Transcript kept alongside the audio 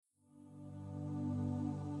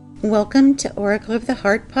Welcome to Oracle of the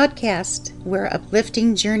Heart podcast, where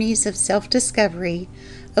uplifting journeys of self-discovery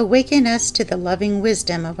awaken us to the loving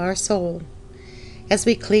wisdom of our soul. As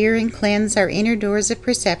we clear and cleanse our inner doors of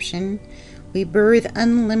perception, we birth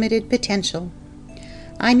unlimited potential.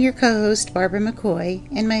 I'm your co-host, Barbara McCoy,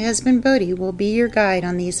 and my husband, Bodhi, will be your guide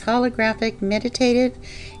on these holographic, meditative,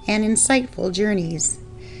 and insightful journeys.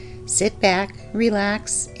 Sit back,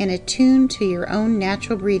 relax, and attune to your own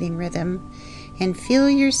natural breathing rhythm, and feel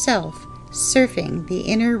yourself surfing the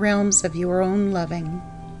inner realms of your own loving.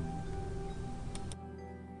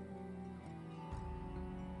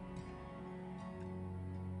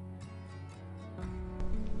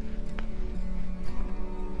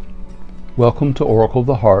 Welcome to Oracle of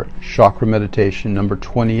the Heart, Chakra Meditation number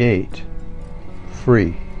 28,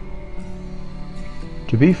 Free.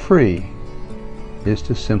 To be free is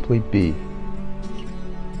to simply be.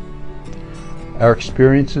 Our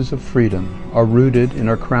experiences of freedom are rooted in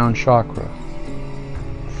our crown chakra.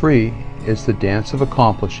 Free is the dance of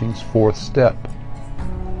accomplishing's fourth step.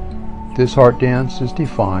 This heart dance is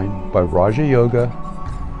defined by Raja Yoga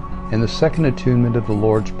and the second attunement of the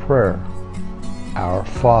Lord's Prayer, Our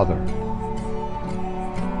Father.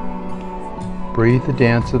 Breathe the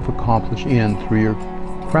dance of accomplish in through your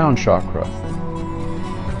crown chakra.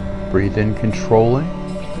 Breathe in controlling.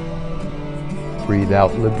 Breathe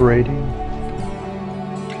out liberating.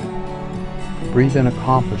 Breathe in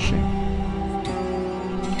accomplishing.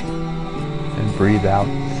 And breathe out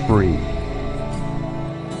free.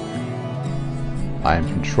 I am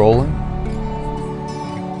controlling.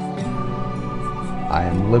 I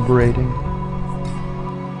am liberating.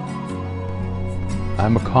 I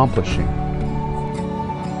am accomplishing.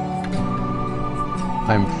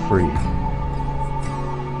 I am free.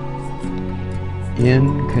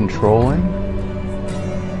 In controlling.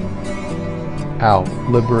 Out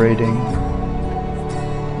liberating.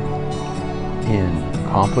 In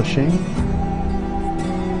accomplishing,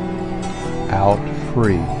 out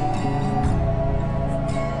free.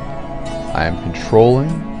 I am controlling,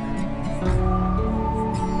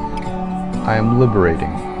 I am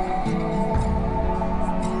liberating,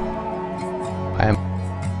 I am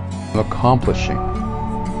accomplishing,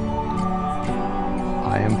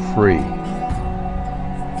 I am free.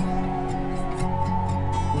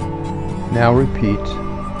 Now repeat,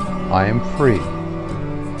 I am free.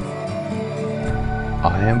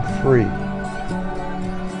 I am free.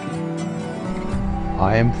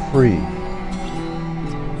 I am free.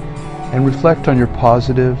 And reflect on your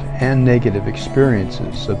positive and negative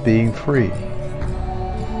experiences of being free.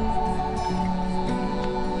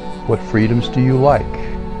 What freedoms do you like?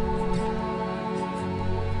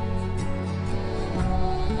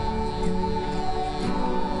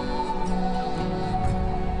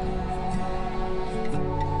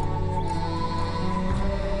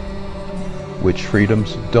 Which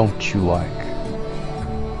freedoms don't you like?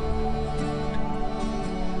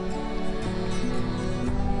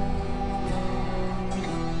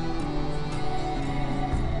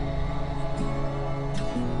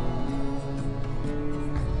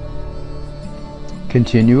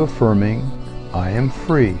 Continue affirming, I am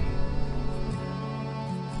free.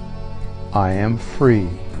 I am free.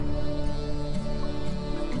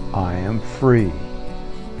 I am free.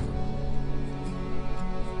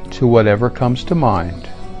 To whatever comes to mind,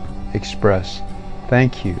 express,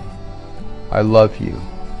 thank you, I love you,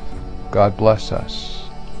 God bless us.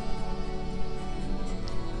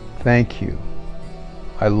 Thank you,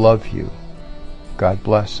 I love you, God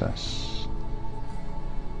bless us.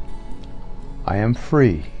 I am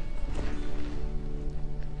free.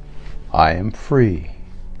 I am free.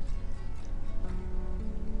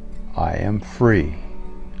 I am free.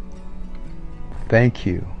 Thank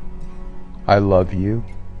you, I love you,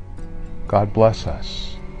 God bless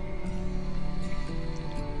us.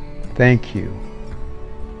 Thank you.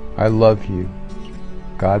 I love you.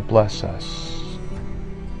 God bless us.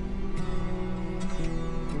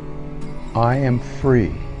 I am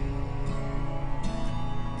free.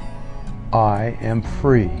 I am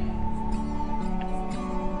free.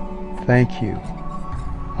 Thank you.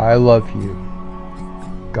 I love you.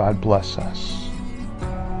 God bless us.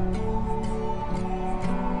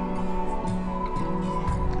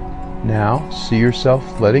 Now, see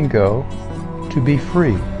yourself letting go to be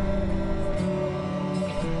free,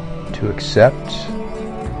 to accept,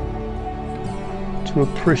 to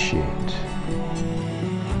appreciate,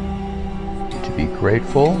 to be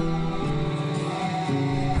grateful,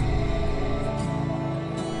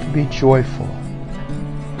 to be joyful,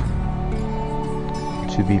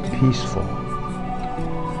 to be peaceful,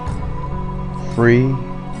 free,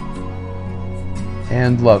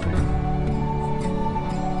 and loving.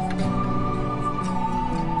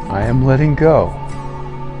 I am letting go.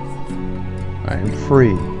 I am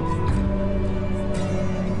free.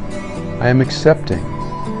 I am accepting.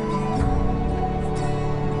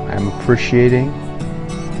 I am appreciating.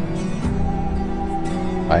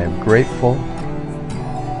 I am grateful.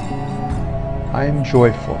 I am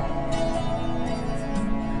joyful.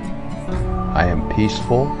 I am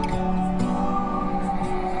peaceful.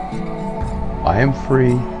 I am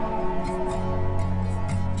free.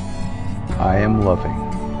 I am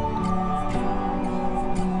loving.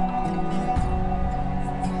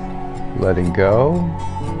 Letting go.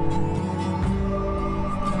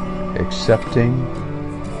 Accepting.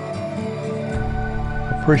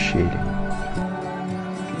 Appreciating.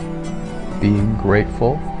 Being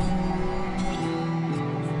grateful.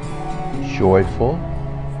 Joyful.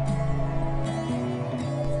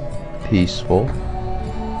 Peaceful.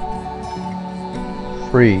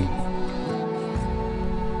 Free.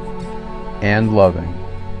 And loving.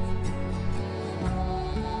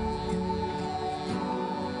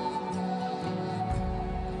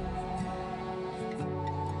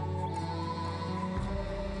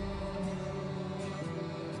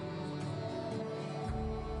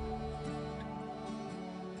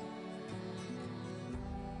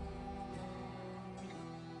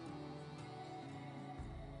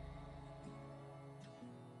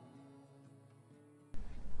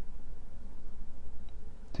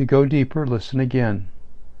 To go deeper, listen again.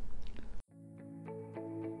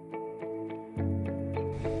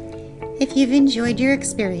 If you've enjoyed your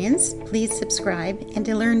experience, please subscribe, and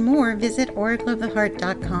to learn more, visit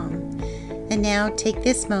oracleoftheheart.com. And now take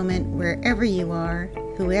this moment wherever you are,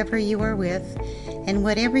 whoever you are with, and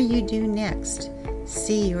whatever you do next,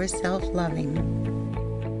 see yourself loving.